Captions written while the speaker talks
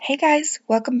Hey guys,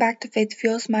 welcome back to Faith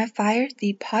Fuels My Fire,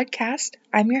 the podcast.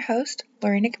 I'm your host,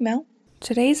 Lorena Camille.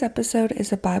 Today's episode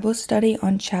is a Bible study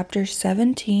on chapter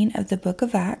 17 of the book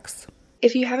of Acts.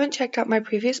 If you haven't checked out my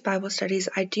previous Bible studies,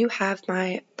 I do have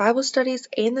my Bible studies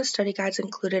and the study guides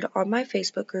included on my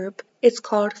Facebook group. It's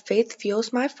called Faith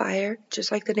Fuels My Fire,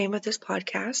 just like the name of this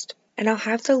podcast. And I'll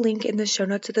have the link in the show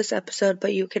notes of this episode,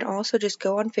 but you can also just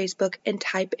go on Facebook and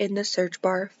type in the search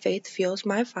bar Faith Fuels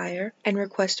My Fire and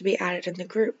request to be added in the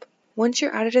group. Once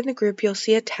you're added in the group, you'll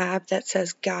see a tab that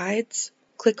says Guides.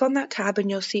 Click on that tab and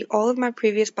you'll see all of my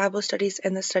previous Bible studies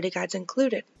and the study guides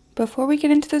included. Before we get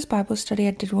into this Bible study,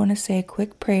 I did want to say a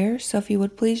quick prayer, so if you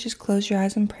would please just close your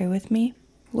eyes and pray with me.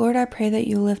 Lord, I pray that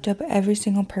you lift up every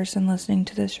single person listening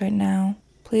to this right now.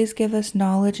 Please give us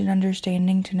knowledge and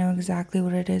understanding to know exactly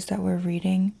what it is that we're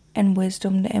reading, and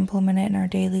wisdom to implement it in our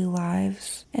daily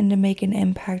lives, and to make an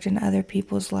impact in other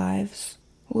people's lives.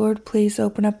 Lord, please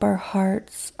open up our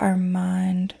hearts, our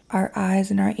mind, our eyes,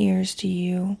 and our ears to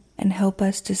you, and help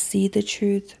us to see the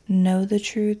truth, know the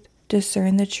truth,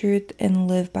 discern the truth, and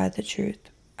live by the truth.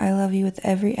 I love you with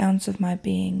every ounce of my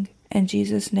being. In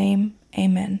Jesus' name,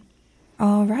 amen.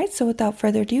 Alright, so without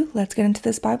further ado, let's get into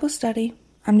this Bible study.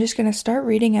 I'm just going to start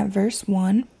reading at verse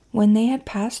 1. When they had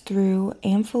passed through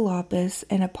Amphipolis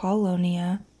and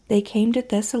Apollonia, they came to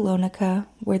Thessalonica,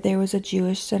 where there was a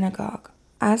Jewish synagogue.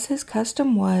 As his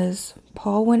custom was,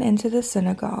 Paul went into the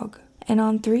synagogue, and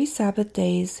on 3 Sabbath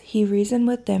days he reasoned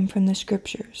with them from the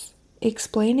Scriptures,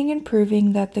 explaining and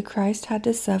proving that the Christ had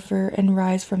to suffer and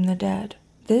rise from the dead.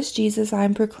 This Jesus I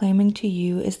am proclaiming to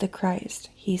you is the Christ,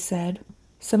 he said.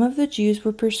 Some of the Jews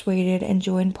were persuaded and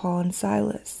joined Paul and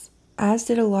Silas, as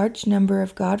did a large number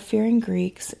of God-fearing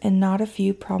Greeks and not a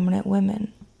few prominent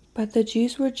women. But the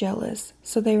Jews were jealous,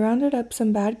 so they rounded up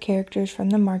some bad characters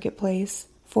from the marketplace,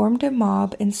 formed a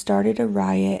mob, and started a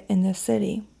riot in the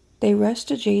city. They rushed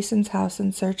to Jason's house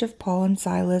in search of Paul and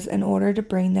Silas in order to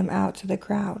bring them out to the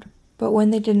crowd. But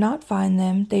when they did not find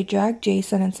them, they dragged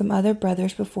Jason and some other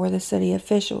brothers before the city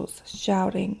officials,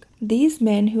 shouting, "These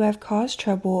men who have caused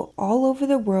trouble all over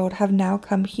the world have now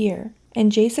come here,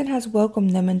 and Jason has welcomed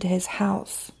them into his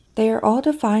house. They are all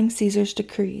defying Caesar's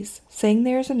decrees, saying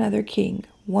there is another king,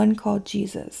 one called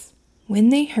Jesus." When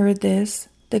they heard this,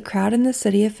 the crowd and the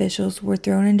city officials were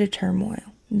thrown into turmoil.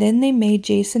 Then they made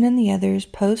Jason and the others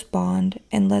post bond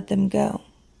and let them go.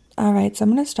 Alright, so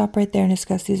I'm going to stop right there and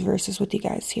discuss these verses with you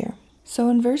guys here. So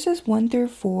in verses 1 through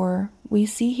 4, we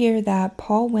see here that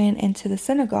Paul went into the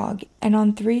synagogue, and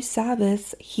on 3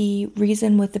 Sabbaths he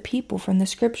reasoned with the people from the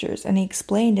Scriptures, and he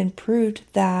explained and proved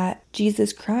that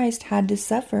Jesus Christ had to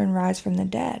suffer and rise from the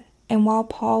dead. And while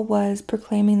Paul was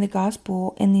proclaiming the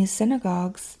gospel in these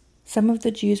synagogues, some of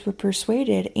the Jews were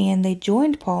persuaded and they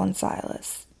joined Paul and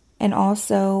Silas, and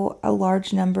also a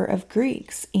large number of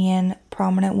Greeks and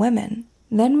prominent women.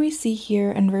 Then we see here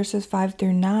in verses 5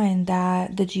 through 9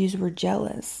 that the Jews were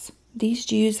jealous. These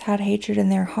Jews had hatred in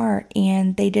their heart,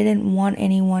 and they didn't want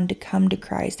anyone to come to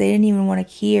Christ. They didn't even want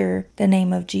to hear the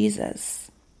name of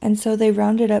Jesus. And so they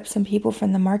rounded up some people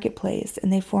from the marketplace,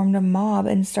 and they formed a mob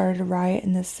and started a riot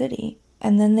in the city.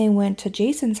 And then they went to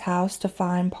Jason's house to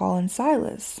find Paul and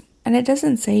Silas. And it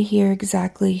doesn't say here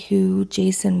exactly who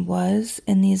Jason was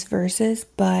in these verses,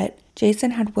 but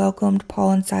Jason had welcomed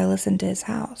Paul and Silas into his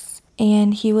house,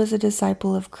 and he was a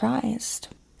disciple of Christ.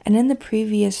 And in the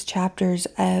previous chapters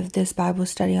of this Bible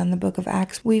study on the book of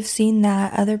Acts, we've seen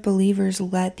that other believers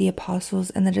let the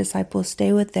apostles and the disciples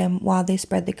stay with them while they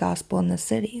spread the gospel in the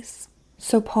cities.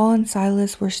 So Paul and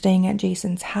Silas were staying at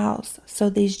Jason's house, so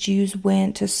these Jews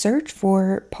went to search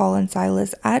for Paul and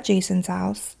Silas at Jason's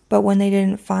house. But when they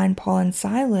didn't find Paul and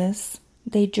Silas,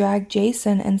 they dragged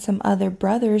Jason and some other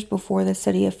brothers before the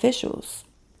city officials.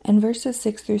 In verses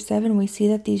 6 through 7, we see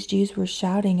that these Jews were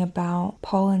shouting about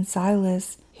Paul and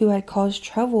Silas, who had caused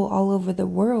trouble all over the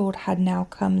world, had now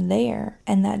come there,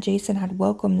 and that Jason had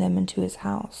welcomed them into his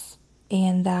house,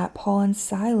 and that Paul and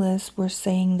Silas were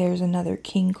saying there's another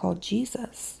king called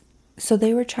Jesus. So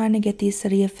they were trying to get these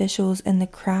city officials in the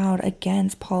crowd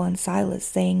against Paul and Silas,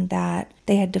 saying that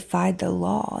they had defied the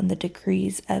law and the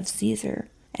decrees of Caesar,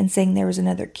 and saying there was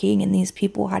another king, and these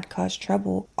people had caused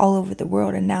trouble all over the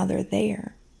world, and now they're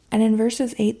there. And in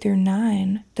verses 8 through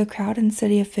 9, the crowd and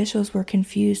city officials were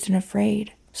confused and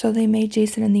afraid. So they made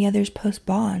Jason and the others post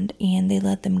bond, and they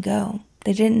let them go.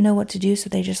 They didn't know what to do, so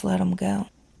they just let them go.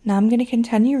 Now I'm going to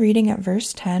continue reading at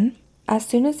verse 10. As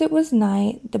soon as it was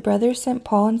night, the brothers sent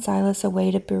Paul and Silas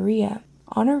away to Berea.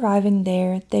 On arriving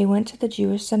there, they went to the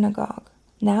Jewish synagogue.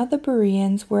 Now the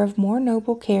Bereans were of more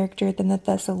noble character than the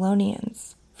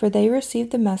Thessalonians, for they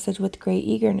received the message with great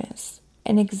eagerness,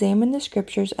 and examined the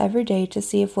Scriptures every day to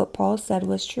see if what Paul said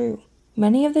was true.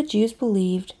 Many of the Jews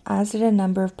believed, as did a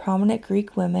number of prominent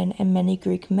Greek women and many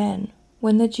Greek men.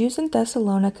 When the Jews in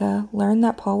Thessalonica learned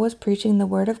that Paul was preaching the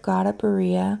word of God at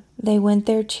Berea, they went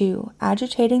there too,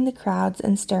 agitating the crowds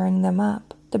and stirring them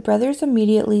up. The brothers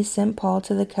immediately sent Paul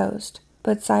to the coast,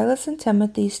 but Silas and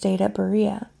Timothy stayed at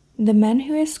Berea. The men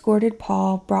who escorted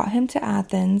Paul brought him to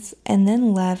Athens and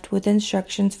then left with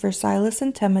instructions for Silas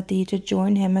and Timothy to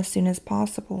join him as soon as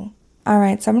possible.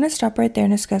 Alright, so I'm going to stop right there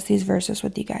and discuss these verses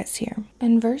with you guys here.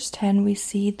 In verse 10, we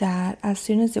see that as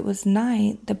soon as it was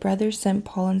night, the brothers sent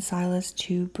Paul and Silas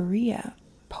to Berea.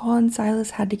 Paul and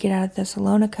Silas had to get out of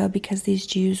Thessalonica because these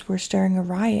Jews were stirring a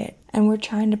riot and were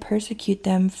trying to persecute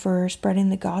them for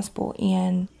spreading the gospel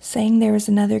and saying there was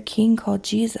another king called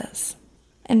Jesus.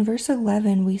 In verse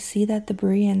 11, we see that the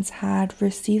Bereans had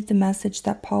received the message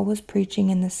that Paul was preaching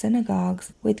in the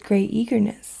synagogues with great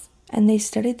eagerness. And they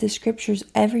studied the scriptures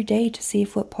every day to see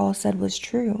if what Paul said was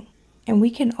true. And we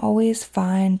can always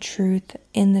find truth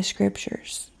in the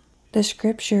scriptures. The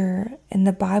scripture in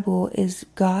the Bible is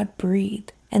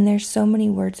God-breathed, and there's so many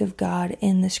words of God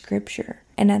in the scripture.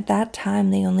 And at that time,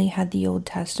 they only had the Old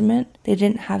Testament. They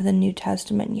didn't have the New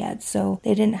Testament yet, so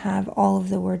they didn't have all of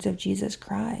the words of Jesus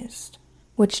Christ.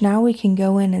 Which now we can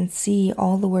go in and see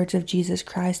all the words of Jesus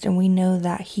Christ, and we know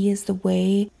that He is the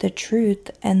way, the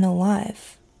truth, and the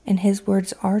life. And His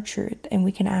words are truth, and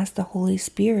we can ask the Holy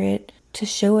Spirit to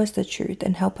show us the truth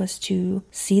and help us to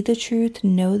see the truth,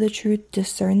 know the truth,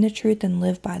 discern the truth, and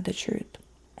live by the truth.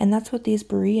 And that's what these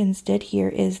Bereans did here,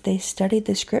 is they studied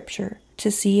the scripture to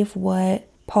see if what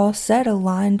Paul said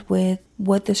aligned with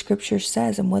what the scripture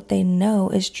says and what they know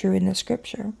is true in the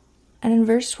scripture. And in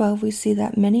verse 12, we see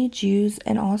that many Jews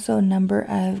and also a number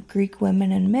of Greek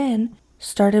women and men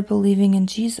started believing in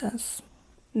Jesus.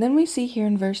 Then we see here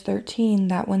in verse 13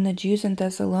 that when the Jews in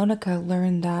Thessalonica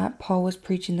learned that Paul was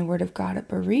preaching the word of God at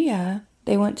Berea,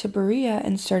 they went to Berea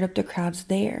and stirred up the crowds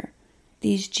there.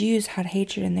 These Jews had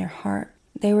hatred in their heart.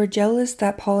 They were jealous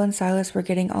that Paul and Silas were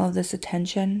getting all of this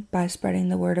attention by spreading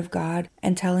the word of God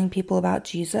and telling people about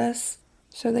Jesus.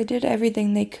 So they did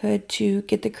everything they could to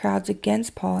get the crowds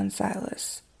against Paul and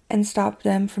Silas and stop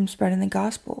them from spreading the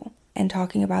gospel and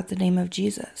talking about the name of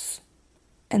Jesus.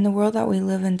 In the world that we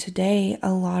live in today,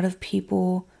 a lot of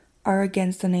people are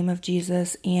against the name of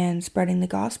Jesus and spreading the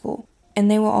gospel.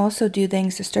 And they will also do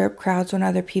things to stir up crowds when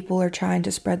other people are trying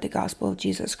to spread the gospel of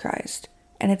Jesus Christ.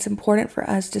 And it's important for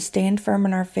us to stand firm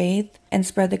in our faith and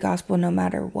spread the gospel no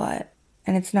matter what.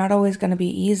 And it's not always going to be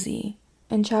easy.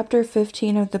 In chapter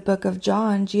 15 of the book of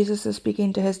John, Jesus is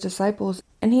speaking to his disciples,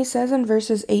 and he says in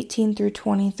verses 18 through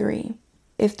 23,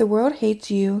 "If the world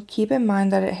hates you, keep in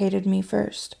mind that it hated me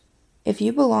first. If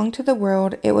you belong to the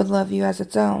world, it would love you as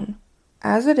its own.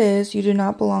 As it is, you do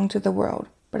not belong to the world,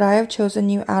 but I have chosen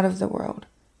you out of the world.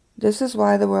 This is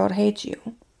why the world hates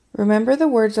you. Remember the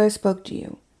words I spoke to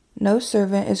you. No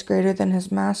servant is greater than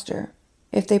his master.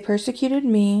 If they persecuted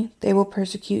me, they will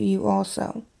persecute you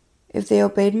also. If they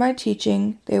obeyed my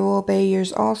teaching, they will obey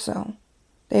yours also.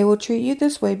 They will treat you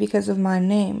this way because of my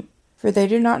name, for they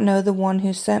do not know the one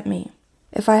who sent me.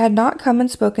 If I had not come and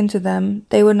spoken to them,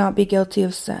 they would not be guilty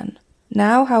of sin.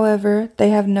 Now, however, they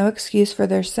have no excuse for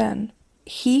their sin.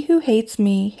 He who hates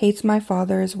me hates my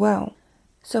Father as well."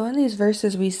 So in these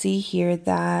verses, we see here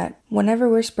that whenever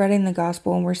we're spreading the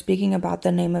gospel and we're speaking about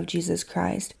the name of Jesus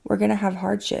Christ, we're going to have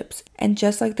hardships. And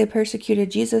just like they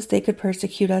persecuted Jesus, they could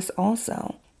persecute us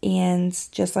also. And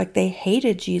just like they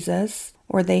hated Jesus,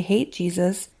 or they hate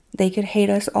Jesus, they could hate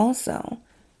us also.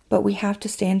 But we have to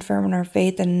stand firm in our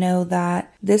faith and know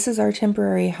that this is our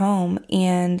temporary home,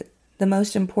 and the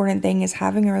most important thing is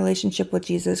having a relationship with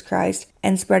Jesus Christ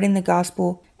and spreading the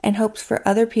gospel in hopes for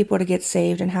other people to get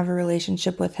saved and have a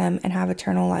relationship with Him and have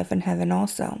eternal life in heaven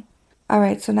also.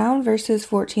 Alright, so now in verses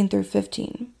 14 through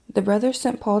 15. The brothers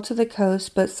sent Paul to the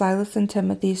coast, but Silas and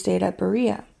Timothy stayed at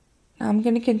Berea. Now I'm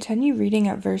going to continue reading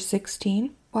at verse 16.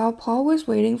 While Paul was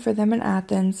waiting for them in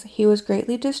Athens, he was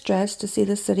greatly distressed to see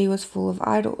the city was full of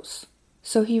idols.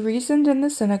 So he reasoned in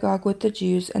the synagogue with the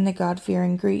Jews and the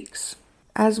God-fearing Greeks,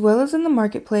 as well as in the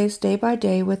marketplace day by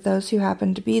day with those who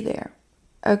happened to be there.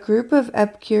 A group of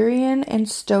Epicurean and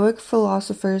Stoic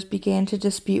philosophers began to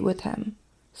dispute with him.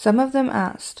 Some of them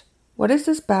asked, "What is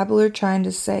this babbler trying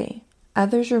to say?"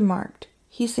 Others remarked,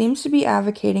 "He seems to be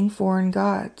advocating foreign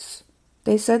gods."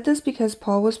 They said this because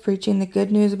Paul was preaching the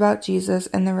good news about Jesus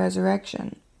and the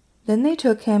resurrection. Then they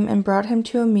took him and brought him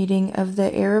to a meeting of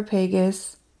the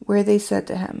Areopagus, where they said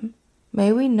to him,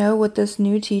 "May we know what this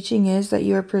new teaching is that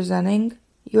you are presenting?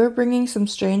 You are bringing some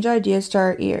strange ideas to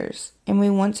our ears, and we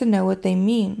want to know what they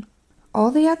mean. All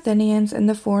the Athenians and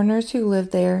the foreigners who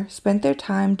lived there spent their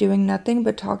time doing nothing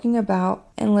but talking about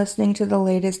and listening to the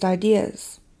latest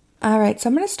ideas. Alright, so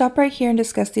I'm going to stop right here and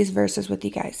discuss these verses with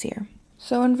you guys here.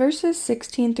 So in verses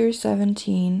 16 through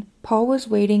 17, Paul was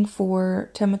waiting for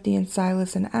Timothy and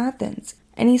Silas in Athens,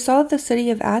 and he saw that the city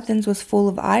of Athens was full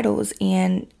of idols,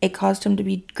 and it caused him to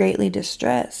be greatly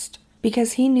distressed,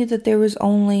 because he knew that there was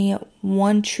only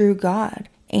one true God,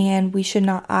 and we should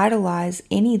not idolize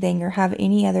anything or have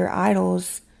any other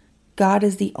idols. God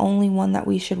is the only one that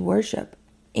we should worship.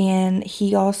 And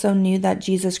he also knew that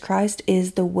Jesus Christ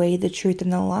is the way, the truth,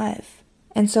 and the life.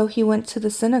 And so he went to the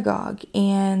synagogue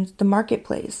and the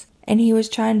marketplace, and he was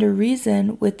trying to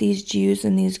reason with these Jews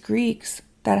and these Greeks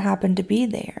that happened to be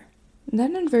there.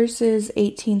 Then in verses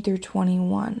 18 through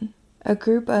 21, a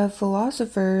group of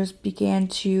philosophers began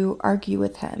to argue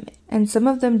with him, and some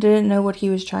of them didn't know what he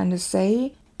was trying to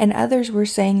say, and others were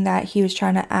saying that he was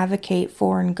trying to advocate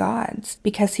foreign gods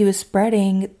because he was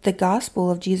spreading the gospel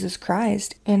of Jesus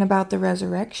Christ and about the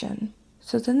resurrection.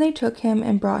 So then they took him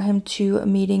and brought him to a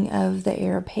meeting of the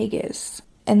Areopagus.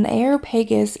 And the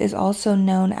Areopagus is also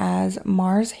known as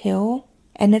Mars Hill,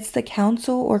 and it's the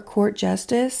council or court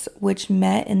justice which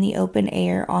met in the open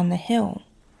air on the hill.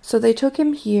 So they took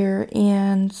him here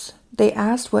and they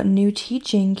asked what new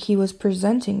teaching he was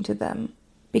presenting to them,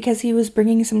 because he was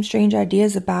bringing some strange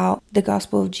ideas about the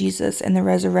gospel of Jesus and the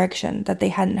resurrection that they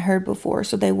hadn't heard before,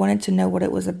 so they wanted to know what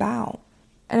it was about.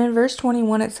 And in verse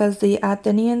 21 it says the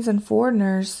Athenians and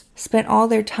foreigners spent all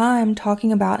their time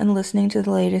talking about and listening to the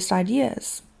latest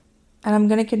ideas. And I'm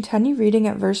going to continue reading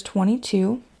at verse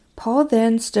 22. Paul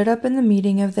then stood up in the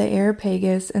meeting of the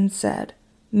Areopagus and said,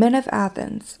 "Men of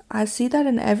Athens, I see that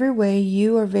in every way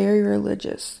you are very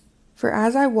religious. For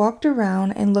as I walked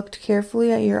around and looked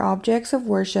carefully at your objects of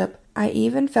worship, I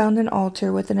even found an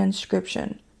altar with an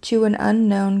inscription, 'To an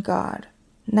unknown God.'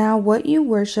 Now what you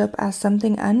worship as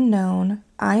something unknown,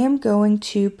 I am going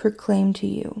to proclaim to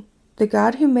you. The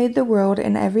God who made the world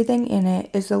and everything in it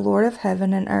is the Lord of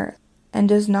heaven and earth, and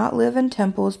does not live in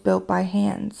temples built by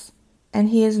hands. And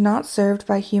he is not served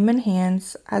by human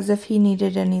hands as if he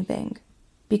needed anything,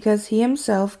 because he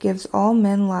himself gives all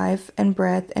men life and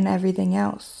breath and everything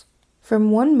else.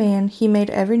 From one man he made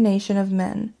every nation of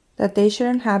men, that they should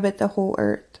inhabit the whole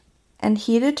earth. And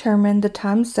he determined the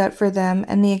time set for them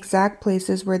and the exact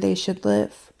places where they should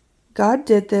live. God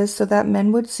did this so that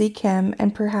men would seek him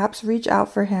and perhaps reach out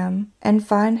for him and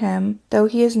find him, though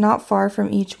he is not far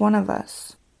from each one of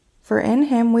us. For in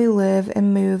him we live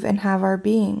and move and have our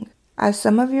being. As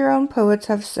some of your own poets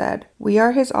have said, we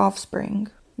are his offspring.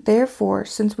 Therefore,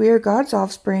 since we are God's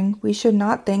offspring, we should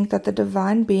not think that the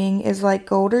divine being is like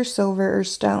gold or silver or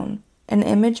stone, an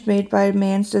image made by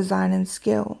man's design and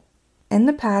skill. In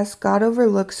the past, God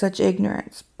overlooked such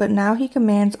ignorance, but now he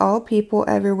commands all people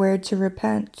everywhere to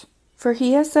repent. For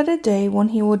he has set a day when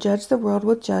he will judge the world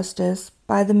with justice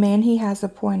by the man he has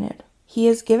appointed. He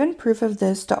has given proof of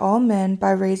this to all men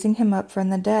by raising him up from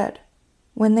the dead."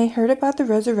 When they heard about the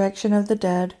resurrection of the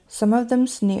dead, some of them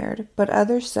sneered, but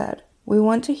others said, "We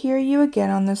want to hear you again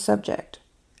on this subject."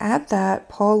 At that,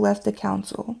 Paul left the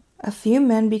council. A few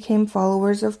men became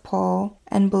followers of Paul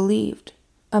and believed.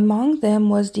 Among them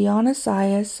was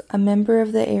Dionysius, a member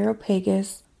of the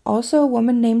Areopagus, also a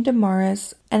woman named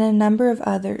Damaris, and a number of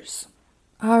others.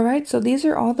 Alright, so these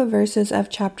are all the verses of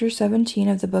chapter 17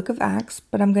 of the book of Acts,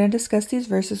 but I'm going to discuss these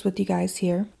verses with you guys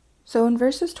here. So in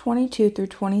verses 22 through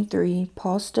 23,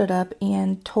 Paul stood up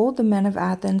and told the men of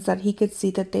Athens that he could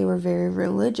see that they were very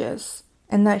religious,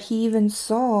 and that he even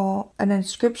saw an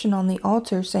inscription on the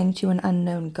altar saying "To an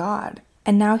unknown God."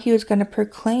 And now he was going to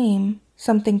proclaim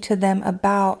something to them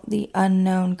about the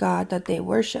unknown God that they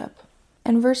worship.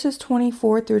 In verses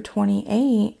 24 through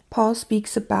 28, Paul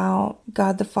speaks about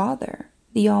God the Father,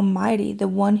 the Almighty, the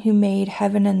one who made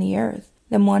heaven and the earth,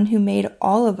 the one who made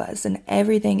all of us and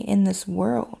everything in this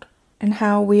world, and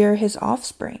how we are his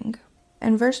offspring.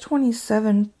 In verse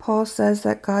 27, Paul says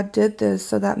that God did this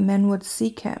so that men would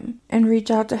seek him and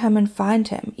reach out to him and find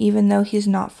him, even though he's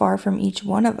not far from each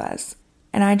one of us.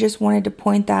 And I just wanted to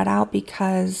point that out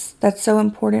because that's so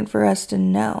important for us to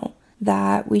know,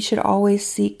 that we should always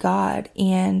seek God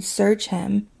and search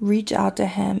him, reach out to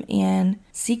him, and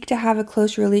seek to have a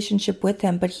close relationship with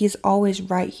him, but he's always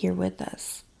right here with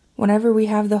us. Whenever we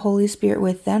have the Holy Spirit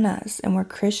within us and we're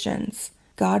Christians,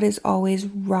 God is always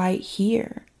right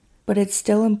here. But it's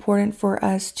still important for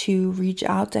us to reach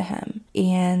out to him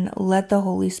and let the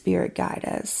Holy Spirit guide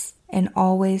us, and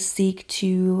always seek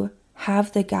to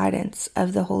have the guidance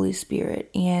of the Holy Spirit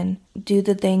and do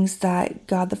the things that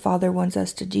God the Father wants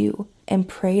us to do, and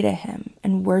pray to him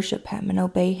and worship him and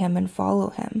obey him and follow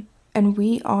him. and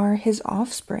we are his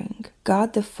offspring.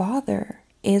 God the Father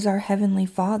is our heavenly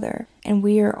Father, and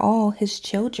we are all his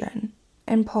children.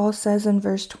 And Paul says in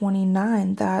verse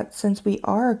 29 that since we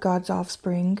are God's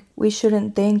offspring, we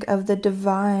shouldn't think of the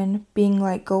divine being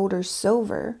like gold or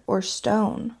silver or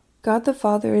stone. God the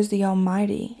Father is the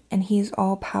Almighty, and he's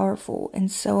all-powerful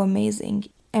and so amazing.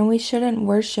 And we shouldn't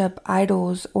worship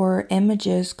idols or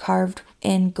images carved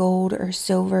in gold or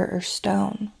silver or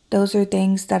stone. Those are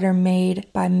things that are made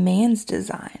by man's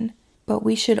design. But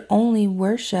we should only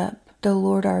worship the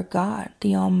Lord our God,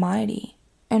 the Almighty.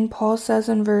 And Paul says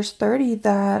in verse 30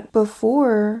 that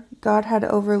before God had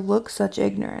overlooked such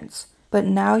ignorance, but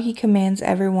now he commands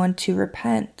everyone to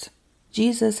repent.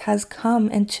 Jesus has come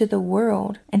into the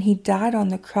world, and he died on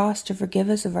the cross to forgive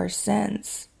us of our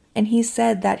sins. And he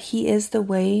said that he is the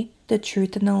way, the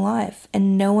truth, and the life,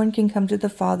 and no one can come to the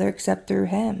Father except through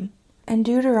him. In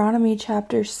Deuteronomy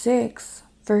chapter 6,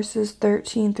 verses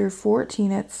 13 through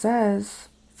 14, it says,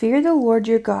 "Fear the Lord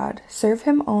your God, serve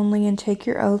him only, and take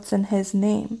your oaths in his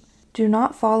name. Do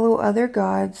not follow other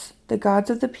gods, the gods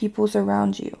of the peoples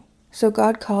around you." So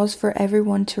God calls for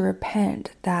everyone to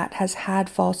repent that has had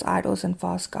false idols and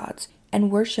false gods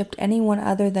and worshipped anyone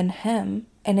other than him.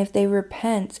 And if they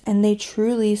repent and they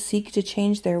truly seek to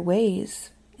change their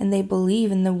ways and they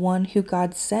believe in the one who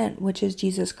God sent, which is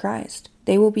Jesus Christ,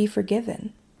 they will be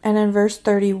forgiven. And in verse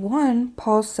 31,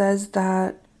 Paul says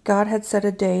that God had set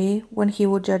a day when he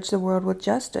will judge the world with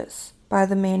justice by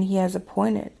the man he has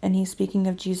appointed. And he's speaking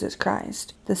of Jesus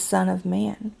Christ, the Son of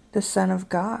Man, the Son of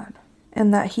God.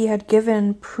 And that he had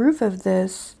given proof of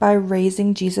this by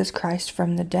raising Jesus Christ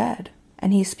from the dead.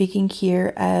 And he's speaking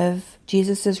here of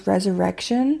Jesus'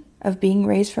 resurrection, of being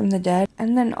raised from the dead,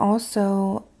 and then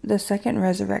also the second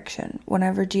resurrection,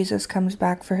 whenever Jesus comes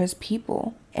back for his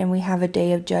people, and we have a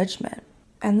day of judgment.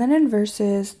 And then in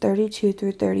verses 32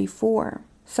 through 34,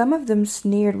 some of them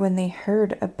sneered when they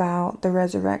heard about the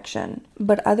resurrection,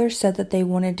 but others said that they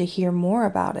wanted to hear more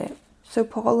about it. So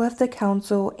Paul left the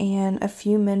council, and a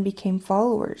few men became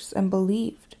followers and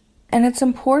believed. And it's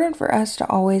important for us to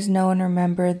always know and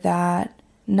remember that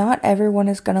not everyone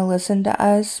is going to listen to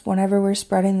us whenever we're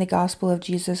spreading the gospel of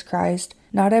Jesus Christ.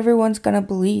 Not everyone's going to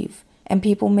believe, and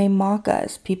people may mock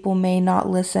us. People may not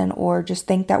listen or just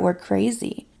think that we're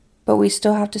crazy. But we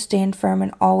still have to stand firm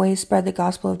and always spread the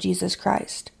gospel of Jesus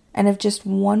Christ. And if just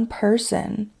one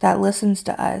person that listens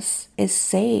to us is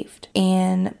saved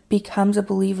and becomes a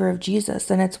believer of Jesus,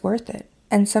 then it's worth it.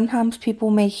 And sometimes people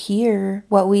may hear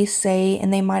what we say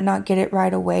and they might not get it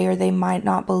right away, or they might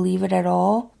not believe it at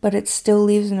all, but it still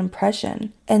leaves an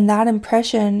impression. And that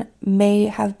impression may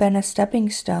have been a stepping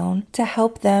stone to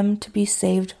help them to be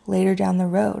saved later down the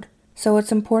road. So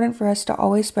it's important for us to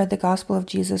always spread the gospel of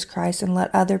Jesus Christ and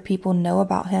let other people know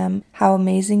about him, how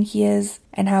amazing he is,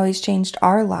 and how he's changed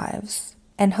our lives,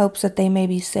 in hopes that they may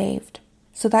be saved.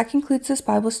 So that concludes this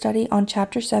Bible study on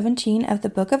chapter 17 of the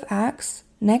book of Acts.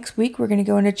 Next week, we're going to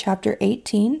go into chapter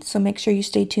 18, so make sure you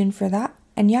stay tuned for that.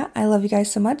 And yeah, I love you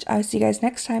guys so much. I'll see you guys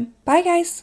next time. Bye, guys!